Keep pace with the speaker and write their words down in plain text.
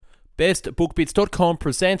BestBookBits.com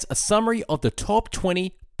presents a summary of the top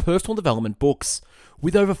 20 personal development books.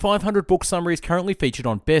 With over 500 book summaries currently featured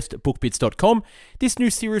on BestBookBits.com, this new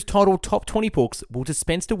series titled Top 20 Books will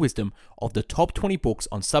dispense the wisdom of the top 20 books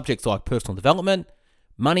on subjects like personal development,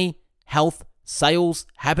 money, health, sales,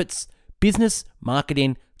 habits, business,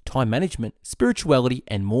 marketing, time management, spirituality,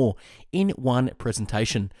 and more in one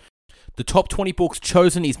presentation. The top 20 books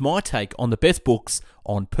chosen is my take on the best books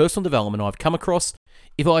on personal development I've come across.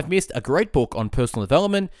 If I've missed a great book on personal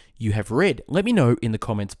development you have read, let me know in the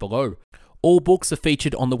comments below. All books are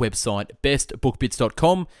featured on the website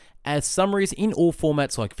bestbookbits.com as summaries in all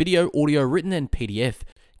formats like video, audio, written, and PDF.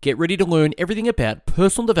 Get ready to learn everything about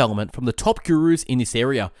personal development from the top gurus in this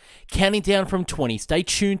area. Counting down from 20, stay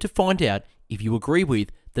tuned to find out if you agree with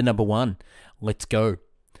the number one. Let's go.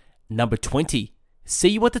 Number 20, See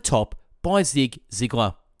You at the Top by Zig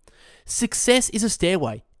Ziglar. Success is a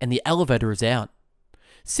stairway and the elevator is out.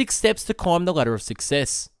 6 steps to climb the ladder of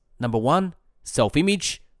success. Number 1,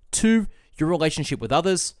 self-image. 2, your relationship with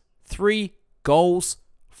others. 3, goals.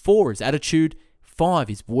 4 is attitude.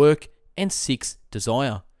 5 is work. And 6,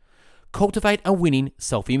 desire. Cultivate a winning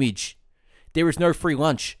self-image. There is no free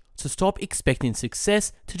lunch, so stop expecting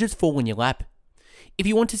success to just fall in your lap. If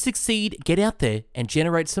you want to succeed, get out there and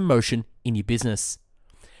generate some motion in your business.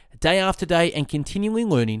 Day after day and continually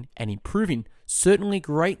learning and improving certainly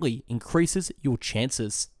greatly increases your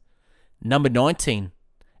chances. Number 19,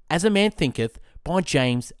 As a Man Thinketh by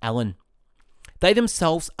James Allen. They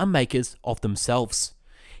themselves are makers of themselves.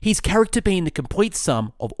 His character being the complete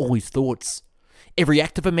sum of all his thoughts. Every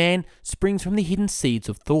act of a man springs from the hidden seeds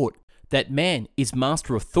of thought. That man is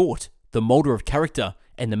master of thought, the moulder of character,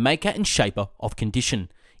 and the maker and shaper of condition,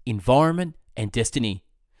 environment, and destiny.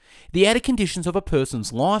 The outer conditions of a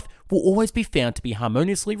person's life will always be found to be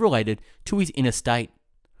harmoniously related to his inner state.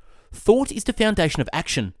 Thought is the foundation of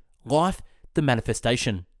action, life the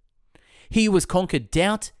manifestation. He who has conquered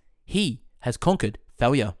doubt, he has conquered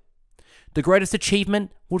failure. The greatest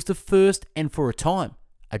achievement was the first and for a time,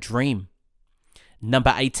 a dream.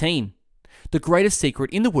 Number 18, The Greatest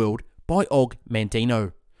Secret in the World by Og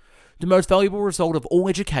Mandino. The most valuable result of all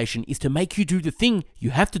education is to make you do the thing you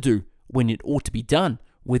have to do when it ought to be done,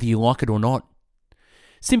 whether you like it or not.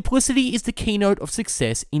 Simplicity is the keynote of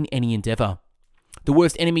success in any endeavor. The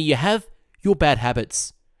worst enemy you have, your bad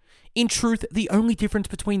habits. In truth, the only difference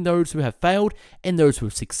between those who have failed and those who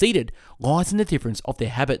have succeeded lies in the difference of their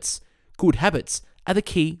habits. Good habits are the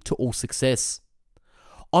key to all success.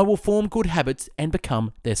 I will form good habits and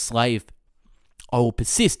become their slave. I will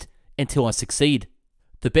persist until I succeed.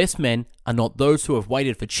 The best men are not those who have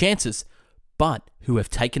waited for chances, but who have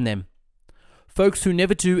taken them. Folks who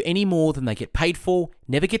never do any more than they get paid for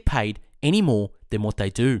never get paid any more than what they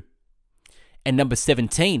do. And number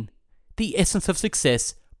 17, The Essence of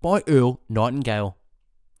Success by Earl Nightingale.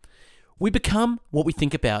 We become what we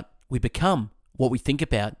think about. We become what we think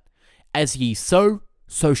about. As ye sow,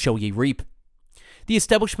 so shall ye reap. The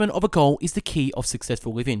establishment of a goal is the key of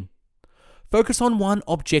successful living. Focus on one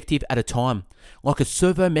objective at a time. Like a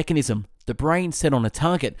servo mechanism, the brain set on a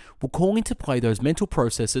target will call into play those mental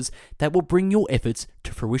processes that will bring your efforts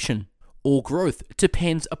to fruition. All growth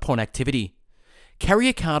depends upon activity. Carry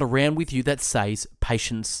a card around with you that says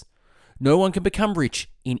patience. No one can become rich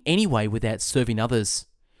in any way without serving others.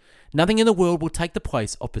 Nothing in the world will take the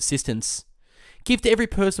place of persistence. Give to every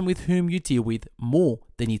person with whom you deal with more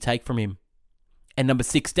than you take from him. And number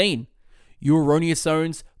 16, Your Erroneous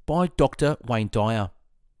Zones by Dr. Wayne Dyer.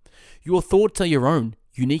 Your thoughts are your own,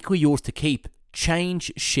 uniquely yours to keep,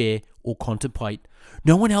 change, share, or contemplate.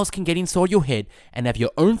 No one else can get inside your head and have your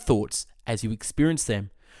own thoughts as you experience them.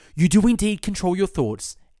 You do indeed control your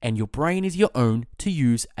thoughts, and your brain is your own to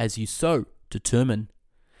use as you so determine.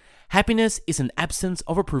 Happiness is an absence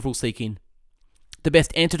of approval seeking. The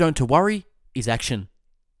best antidote to worry is action.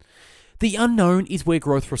 The unknown is where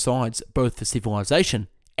growth resides, both for civilization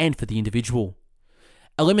and for the individual.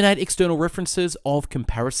 Eliminate external references of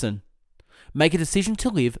comparison. Make a decision to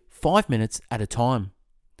live 5 minutes at a time.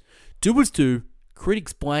 Doers do,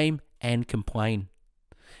 critics blame and complain.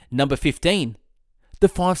 Number 15, The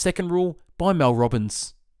 5-Second Rule by Mel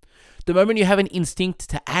Robbins. The moment you have an instinct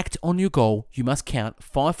to act on your goal, you must count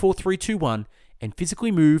 5, 4, 3, 2, 1 and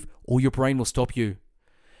physically move or your brain will stop you.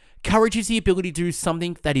 Courage is the ability to do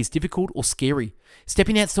something that is difficult or scary.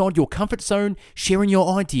 Stepping outside your comfort zone, sharing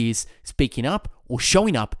your ideas, speaking up or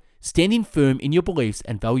showing up, standing firm in your beliefs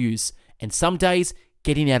and values, and some days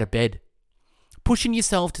getting out of bed. Pushing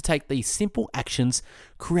yourself to take these simple actions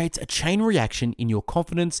creates a chain reaction in your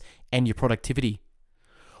confidence and your productivity.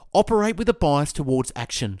 Operate with a bias towards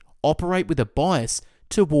action. Operate with a bias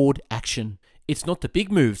toward action. It's not the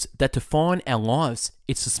big moves that define our lives,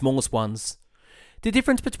 it's the smallest ones. The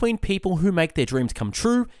difference between people who make their dreams come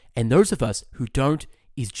true and those of us who don't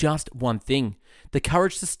is just one thing: the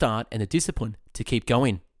courage to start and the discipline to keep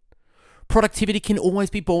going. Productivity can always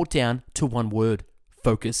be boiled down to one word: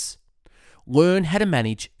 focus. Learn how to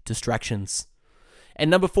manage distractions. And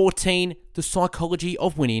number 14, The Psychology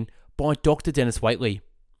of Winning by Dr. Dennis Waitley.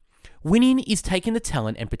 Winning is taking the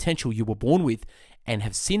talent and potential you were born with and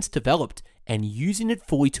have since developed and using it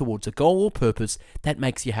fully towards a goal or purpose that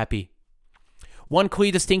makes you happy. One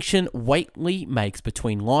clear distinction Waitley makes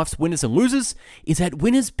between life's winners and losers is that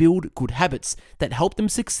winners build good habits that help them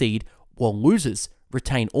succeed, while losers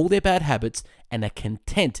retain all their bad habits and are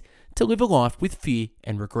content to live a life with fear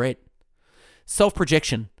and regret.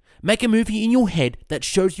 Self-projection. Make a movie in your head that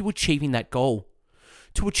shows you achieving that goal.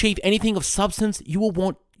 To achieve anything of substance, you will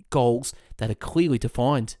want goals that are clearly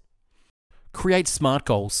defined. Create SMART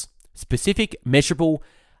goals: specific, measurable,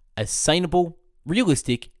 attainable,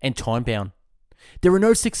 realistic, and time-bound. There are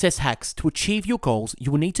no success hacks. To achieve your goals,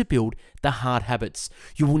 you will need to build the hard habits.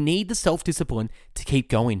 You will need the self-discipline to keep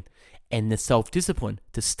going, and the self-discipline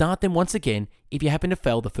to start them once again if you happen to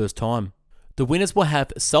fail the first time. The winners will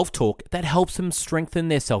have self-talk that helps them strengthen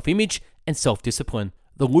their self-image and self-discipline.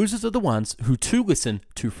 The losers are the ones who too listen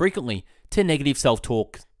too frequently to negative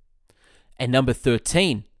self-talk. And number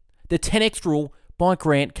 13, The 10X Rule by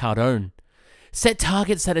Grant Cardone. Set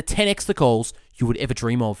targets that are 10x the goals you would ever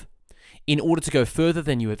dream of. In order to go further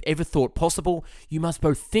than you have ever thought possible, you must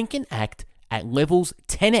both think and act at levels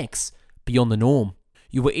 10x beyond the norm.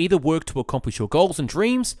 You will either work to accomplish your goals and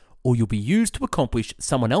dreams, or you'll be used to accomplish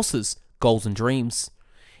someone else's goals and dreams.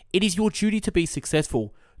 It is your duty to be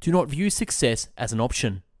successful. Do not view success as an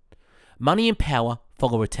option. Money and power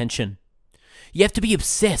follow attention. You have to be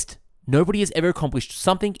obsessed. Nobody has ever accomplished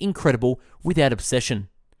something incredible without obsession.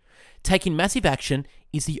 Taking massive action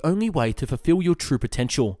is the only way to fulfill your true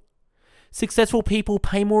potential. Successful people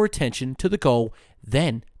pay more attention to the goal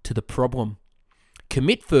than to the problem.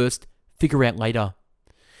 Commit first, figure out later.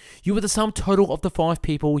 You are the sum total of the 5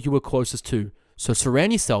 people you are closest to, so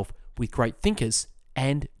surround yourself with great thinkers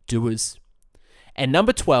and doers. And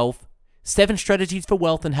number 12, 7 Strategies for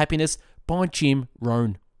Wealth and Happiness by Jim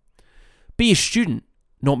Rohn. Be a student,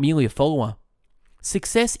 not merely a follower.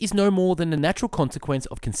 Success is no more than the natural consequence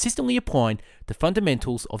of consistently applying the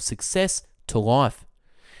fundamentals of success to life.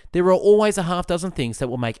 There are always a half dozen things that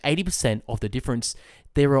will make 80% of the difference.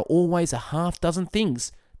 There are always a half dozen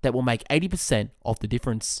things that will make 80% of the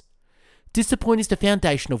difference. Discipline is the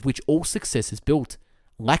foundation of which all success is built.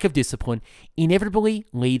 Lack of discipline inevitably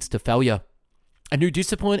leads to failure. A new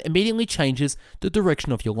discipline immediately changes the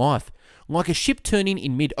direction of your life, like a ship turning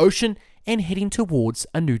in mid-ocean and heading towards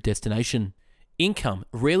a new destination. Income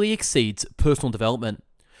rarely exceeds personal development.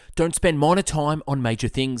 Don't spend minor time on major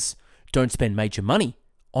things. Don't spend major money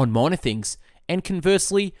on minor things. And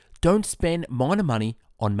conversely, don't spend minor money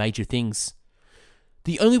on major things.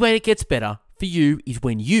 The only way it gets better for you is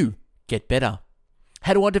when you get better.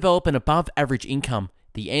 How do I develop an above average income?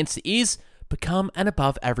 The answer is become an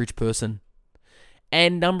above average person.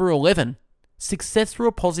 And number 11, Success Through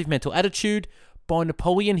a Positive Mental Attitude by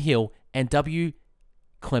Napoleon Hill and W.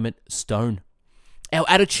 Clement Stone. Our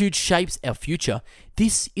attitude shapes our future.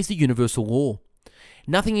 This is the universal law.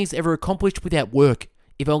 Nothing is ever accomplished without work.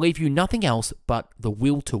 If I leave you nothing else but the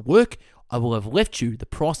will to work, I will have left you the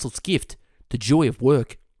priceless gift, the joy of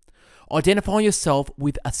work. Identify yourself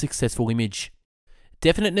with a successful image.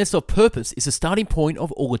 Definiteness of purpose is the starting point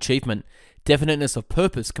of all achievement. Definiteness of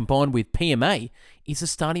purpose combined with PMA is the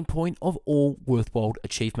starting point of all worthwhile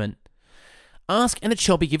achievement. Ask and it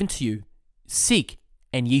shall be given to you. Seek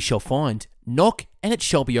and ye shall find. Knock and it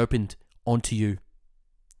shall be opened unto you.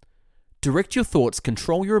 Direct your thoughts,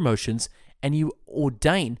 control your emotions, and you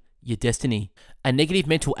ordain your destiny. A negative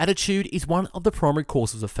mental attitude is one of the primary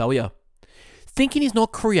causes of failure. Thinking is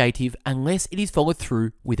not creative unless it is followed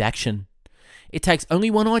through with action. It takes only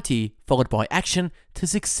one idea followed by action to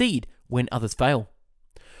succeed when others fail.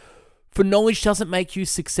 For knowledge doesn't make you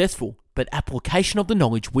successful, but application of the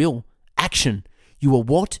knowledge will. Action. You are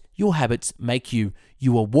what your habits make you.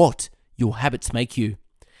 You are what your habits make you.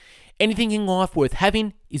 Anything in life worth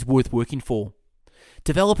having is worth working for.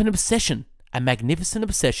 Develop an obsession, a magnificent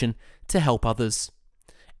obsession to help others.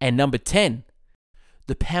 And number 10,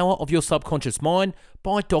 The Power of Your Subconscious Mind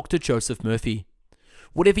by Dr. Joseph Murphy.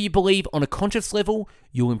 Whatever you believe on a conscious level,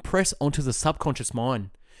 you'll impress onto the subconscious mind.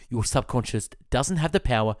 Your subconscious doesn't have the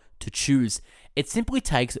power to choose. It simply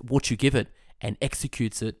takes what you give it and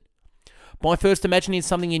executes it. By first imagining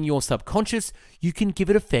something in your subconscious, you can give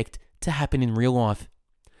it effect to happen in real life.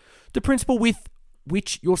 The principle with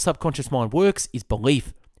which your subconscious mind works is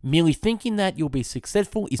belief. Merely thinking that you'll be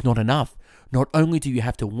successful is not enough. Not only do you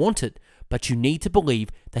have to want it, but you need to believe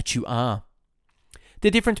that you are.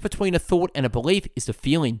 The difference between a thought and a belief is the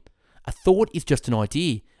feeling. A thought is just an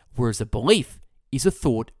idea, whereas a belief is a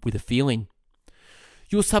thought with a feeling.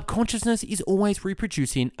 Your subconsciousness is always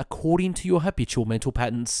reproducing according to your habitual mental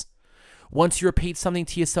patterns. Once you repeat something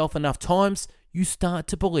to yourself enough times, you start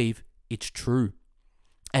to believe it's true.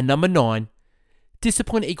 And number 9,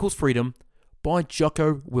 Discipline Equals Freedom by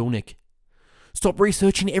Jocko Willink. Stop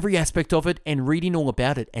researching every aspect of it and reading all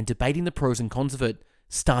about it and debating the pros and cons of it.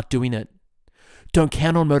 Start doing it. Don't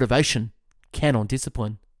count on motivation. Count on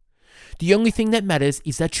discipline. The only thing that matters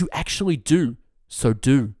is that you actually do, so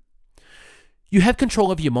do. You have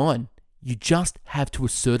control of your mind. You just have to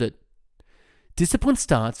assert it. Discipline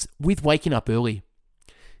starts with waking up early.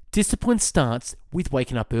 Discipline starts with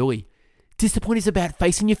waking up early. Discipline is about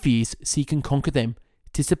facing your fears so you can conquer them.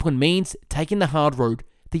 Discipline means taking the hard road,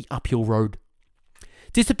 the uphill road.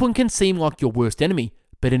 Discipline can seem like your worst enemy,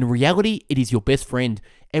 but in reality, it is your best friend.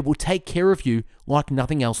 It will take care of you like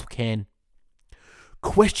nothing else can.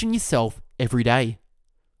 Question yourself every day.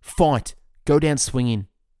 Fight. Go down swinging.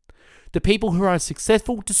 The people who are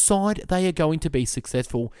successful decide they are going to be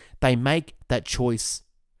successful. They make that choice.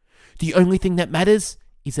 The only thing that matters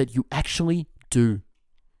is that you actually do.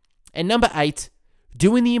 And number 8,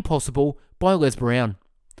 Doing the Impossible by Les Brown.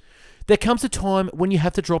 There comes a time when you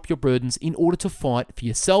have to drop your burdens in order to fight for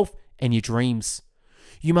yourself and your dreams.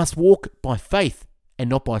 You must walk by faith and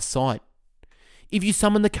not by sight. If you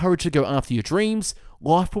summon the courage to go after your dreams,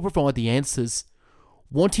 life will provide the answers.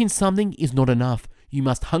 Wanting something is not enough. You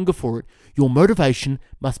must hunger for it. Your motivation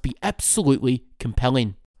must be absolutely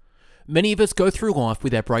compelling. Many of us go through life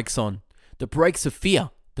with our brakes on. The brakes of fear,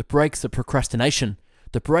 the brakes of procrastination,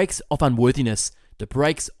 the brakes of unworthiness, the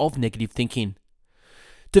brakes of negative thinking.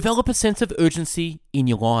 Develop a sense of urgency in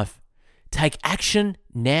your life. Take action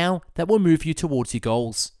now that will move you towards your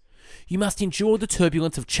goals. You must endure the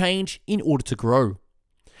turbulence of change in order to grow.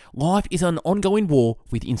 Life is an ongoing war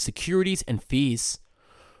with insecurities and fears.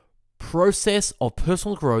 Process of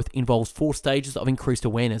personal growth involves 4 stages of increased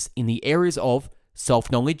awareness in the areas of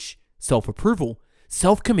self-knowledge, self-approval,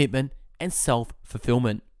 self-commitment, and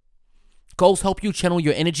self-fulfillment. Goals help you channel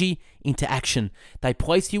your energy into action. They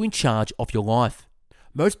place you in charge of your life.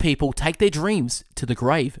 Most people take their dreams to the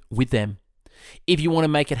grave with them. If you want to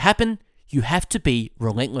make it happen, you have to be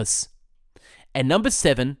relentless. And number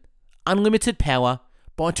 7, Unlimited Power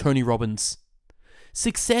by Tony Robbins.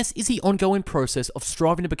 Success is the ongoing process of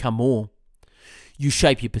striving to become more. You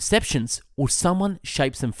shape your perceptions, or someone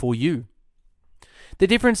shapes them for you. The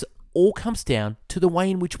difference all comes down to the way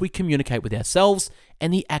in which we communicate with ourselves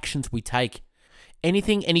and the actions we take.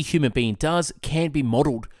 Anything any human being does can be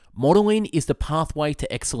modeled. Modeling is the pathway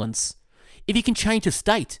to excellence. If you can change a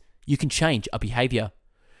state, you can change a behavior.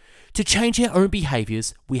 To change our own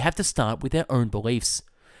behaviors, we have to start with our own beliefs.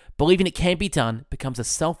 Believing it can be done becomes a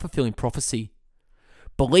self-fulfilling prophecy.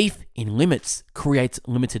 Belief in limits creates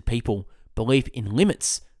limited people. Belief in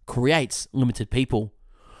limits creates limited people.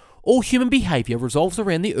 All human behavior revolves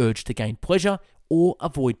around the urge to gain pleasure or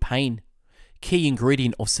avoid pain. Key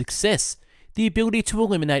ingredient of success: the ability to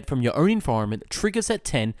eliminate from your own environment triggers at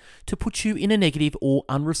 10 to put you in a negative or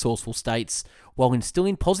unresourceful states, while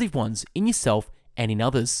instilling positive ones in yourself and in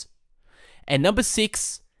others. And number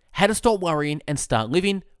 6, How to Stop Worrying and Start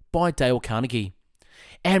Living by Dale Carnegie.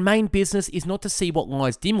 Our main business is not to see what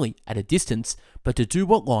lies dimly at a distance, but to do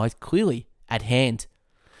what lies clearly at hand.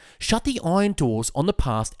 Shut the iron doors on the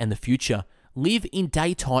past and the future. Live in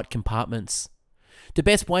day-tight compartments. The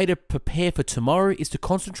best way to prepare for tomorrow is to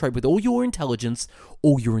concentrate with all your intelligence,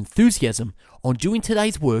 all your enthusiasm on doing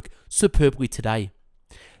today's work superbly today.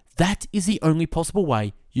 That is the only possible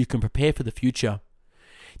way you can prepare for the future.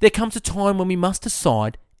 There comes a time when we must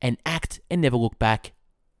decide and act and never look back.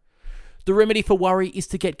 The remedy for worry is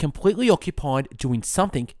to get completely occupied doing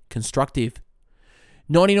something constructive.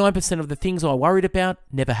 99% of the things I worried about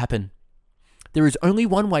never happen. There is only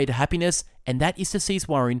one way to happiness, and that is to cease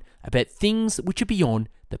worrying about things which are beyond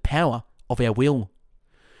the power of our will.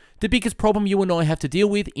 The biggest problem you and I have to deal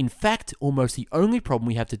with, in fact, almost the only problem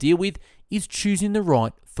we have to deal with, is choosing the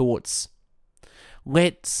right thoughts.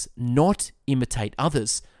 Let's not imitate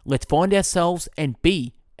others. Let's find ourselves and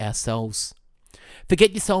be ourselves.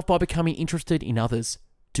 Forget yourself by becoming interested in others.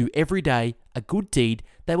 Do every day a good deed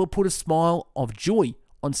that will put a smile of joy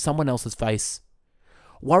on someone else's face.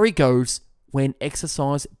 Worry goes when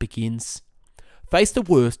exercise begins. Face the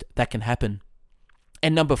worst that can happen.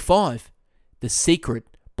 And number 5, The Secret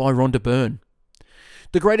by Rhonda Byrne.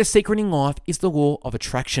 The greatest secret in life is the law of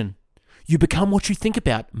attraction. You become what you think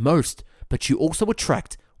about most, but you also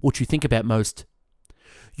attract what you think about most.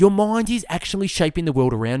 Your mind is actually shaping the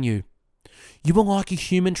world around you. You are like a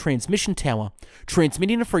human transmission tower,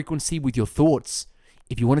 transmitting a frequency with your thoughts.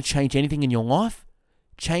 If you want to change anything in your life,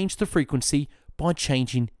 change the frequency by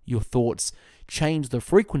changing your thoughts. Change the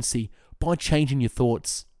frequency by changing your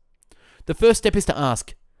thoughts. The first step is to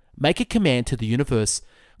ask. Make a command to the universe.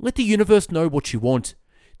 Let the universe know what you want.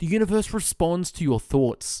 The universe responds to your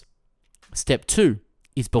thoughts. Step 2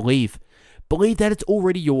 is believe. Believe that it's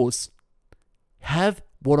already yours. Have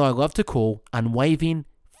what I love to call unwavering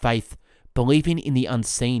faith, believing in the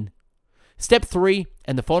unseen. Step 3,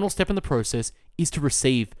 and the final step in the process, is to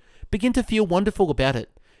receive. Begin to feel wonderful about it.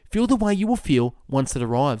 Feel the way you will feel once it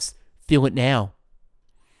arrives. Feel it now.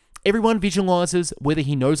 Everyone visualizes whether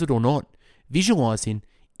he knows it or not. Visualizing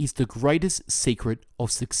is the greatest secret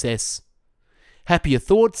of success. Happier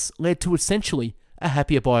thoughts led to essentially a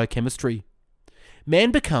happier biochemistry.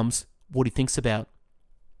 Man becomes what he thinks about.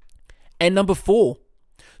 And number 4,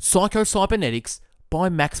 Psycho-Cybernetics by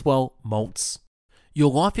Maxwell Maltz.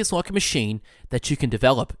 Your life is like a machine that you can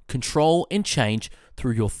develop, control, and change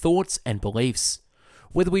through your thoughts and beliefs.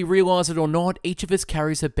 Whether we realize it or not, each of us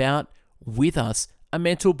carries about with us a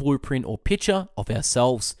mental blueprint or picture of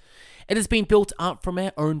ourselves. It has been built up from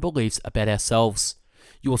our own beliefs about ourselves.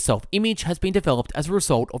 Your self-image has been developed as a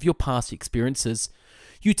result of your past experiences.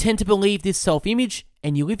 You tend to believe this self-image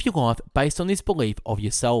and you live your life based on this belief of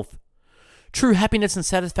yourself. True happiness and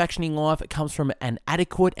satisfaction in life comes from an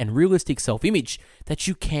adequate and realistic self-image that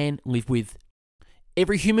you can live with.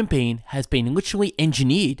 Every human being has been literally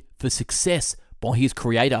engineered for success by his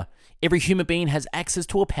creator. Every human being has access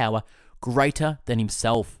to a power greater than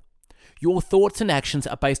himself. Your thoughts and actions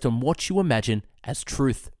are based on what you imagine as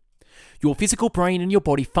truth. Your physical brain and your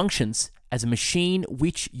body functions as a machine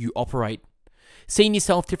which you operate. Seeing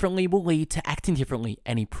yourself differently will lead to acting differently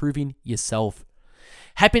and improving yourself.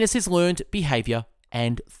 Happiness is learned behavior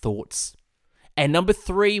and thoughts. And number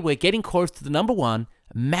 3, we're getting close to the number 1,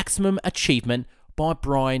 Maximum Achievement by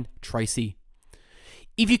Brian Tracy.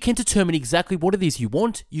 If you can determine exactly what it is you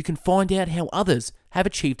want, you can find out how others have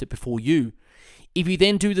achieved it before you. If you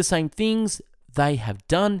then do the same things they have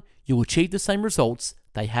done, you'll achieve the same results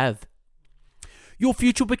they have. Your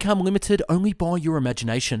future will become limited only by your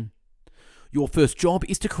imagination. Your first job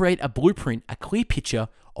is to create a blueprint, a clear picture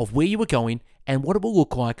of where you are going and what it will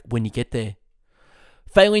look like when you get there.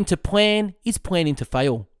 Failing to plan is planning to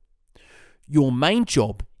fail. Your main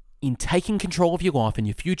job in taking control of your life and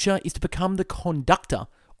your future is to become the conductor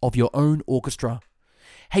of your own orchestra.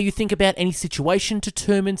 How you think about any situation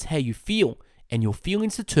determines how you feel, and your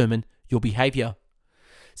feelings determine your behavior.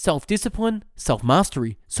 Self-discipline,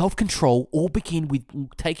 self-mastery, self-control all begin with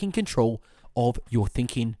taking control of your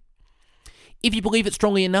thinking. If you believe it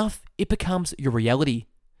strongly enough, it becomes your reality.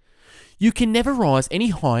 You can never rise any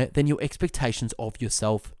higher than your expectations of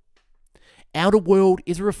yourself. Outer world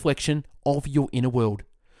is a reflection of your inner world.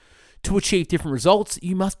 To achieve different results,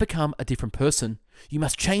 you must become a different person. You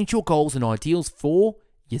must change your goals and ideals for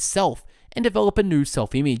yourself and develop a new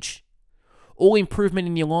self-image. All improvement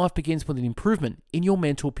in your life begins with an improvement in your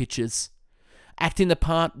mental pictures. Act in the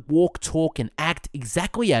part, walk, talk, and act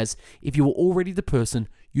exactly as if you were already the person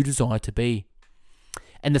you desire to be.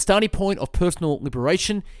 And the starting point of personal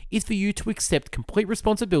liberation is for you to accept complete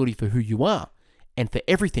responsibility for who you are and for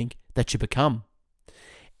everything that you become.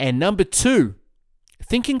 And number 2,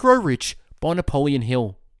 Think and Grow Rich by Napoleon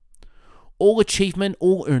Hill. All achievement,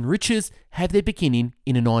 all earned riches have their beginning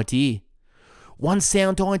in an idea. One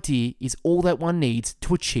sound idea is all that one needs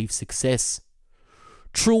to achieve success.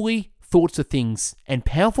 Truly, thoughts are things, and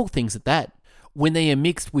powerful things at that, when they are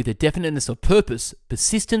mixed with a definiteness of purpose,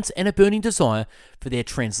 persistence, and a burning desire for their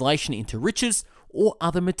translation into riches or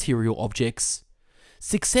other material objects.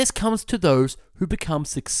 Success comes to those who become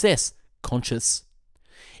success conscious.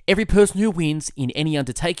 Every person who wins in any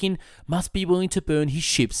undertaking must be willing to burn his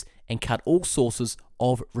ships and cut all sources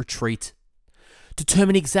of retreat.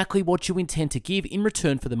 Determine exactly what you intend to give in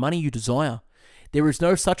return for the money you desire. There is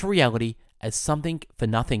no such reality as something for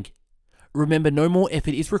nothing. Remember, no more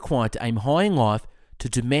effort is required to aim high in life, to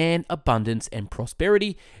demand abundance and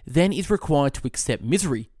prosperity, than is required to accept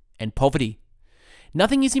misery and poverty.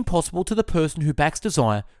 Nothing is impossible to the person who backs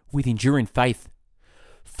desire with enduring faith.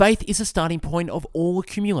 Faith is the starting point of all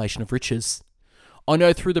accumulation of riches. I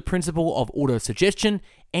know through the principle of autosuggestion,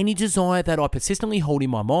 any desire that I persistently hold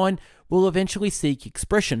in my mind will eventually seek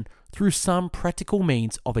expression through some practical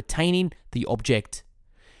means of attaining the object.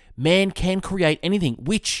 Man can create anything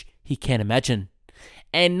which he can imagine.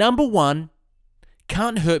 And number 1,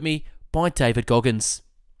 Can't Hurt Me by David Goggins.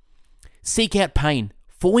 Seek out pain,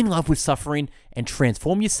 Fall in love with suffering and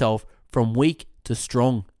transform yourself from weak to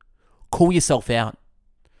strong. Call yourself out.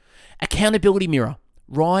 Accountability mirror.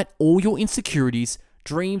 Write all your insecurities,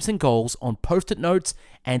 dreams, and goals on post-it notes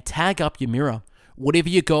and tag up your mirror. Whatever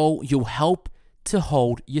your goal, you'll help to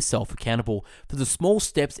hold yourself accountable for the small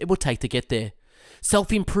steps it will take to get there.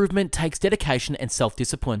 Self-improvement takes dedication and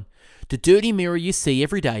self-discipline. The dirty mirror you see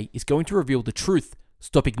every day is going to reveal the truth.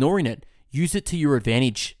 Stop ignoring it. Use it to your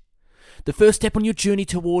advantage. The first step on your journey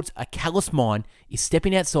towards a callous mind is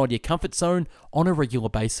stepping outside your comfort zone on a regular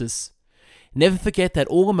basis. Never forget that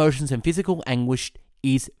all emotions and physical anguish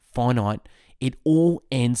is finite. It all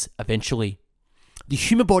ends eventually. The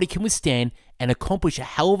human body can withstand and accomplish a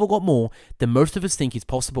hell of a lot more than most of us think is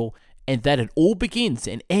possible, and that it all begins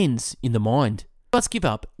and ends in the mind. We must give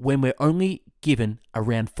up when we're only given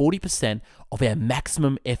around 40% of our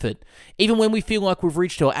maximum effort. Even when we feel like we've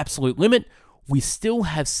reached our absolute limit, we still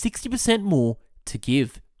have 60% more to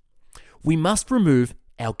give. We must remove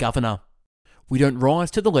our governor. We don't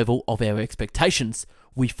rise to the level of our expectations.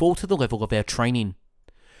 We fall to the level of our training.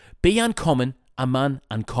 Be uncommon among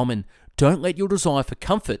uncommon. Don't let your desire for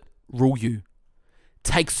comfort rule you.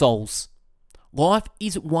 Take souls. Life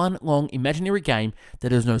is one long imaginary game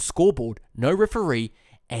that has no scoreboard, no referee,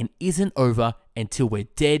 and isn't over until we're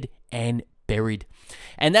dead and buried.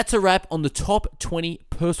 And that's a wrap on the top 20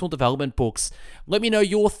 personal development books. Let me know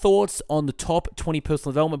your thoughts on the top 20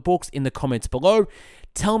 personal development books in the comments below.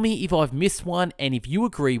 Tell me if I've missed one and if you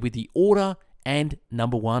agree with the order and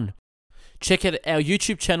number one. Check out our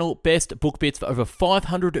YouTube channel, Best Book Bits, for over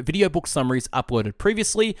 500 video book summaries uploaded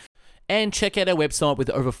previously. And check out our website with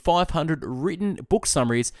over 500 written book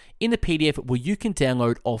summaries in the PDF where you can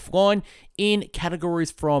download offline in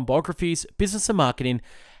categories from biographies, business and marketing,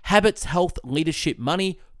 habits, health, leadership,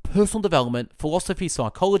 money, personal development, philosophy,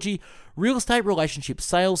 psychology, real estate, relationships,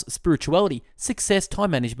 sales, spirituality, success,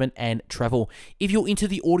 time management, and travel. If you're into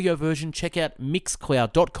the audio version, check out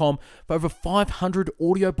mixcloud.com for over 500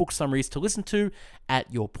 audio book summaries to listen to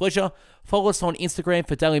at your pleasure. Follow us on Instagram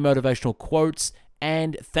for daily motivational quotes.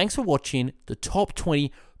 And thanks for watching the top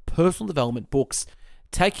 20 personal development books.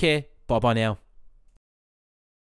 Take care. Bye-bye now.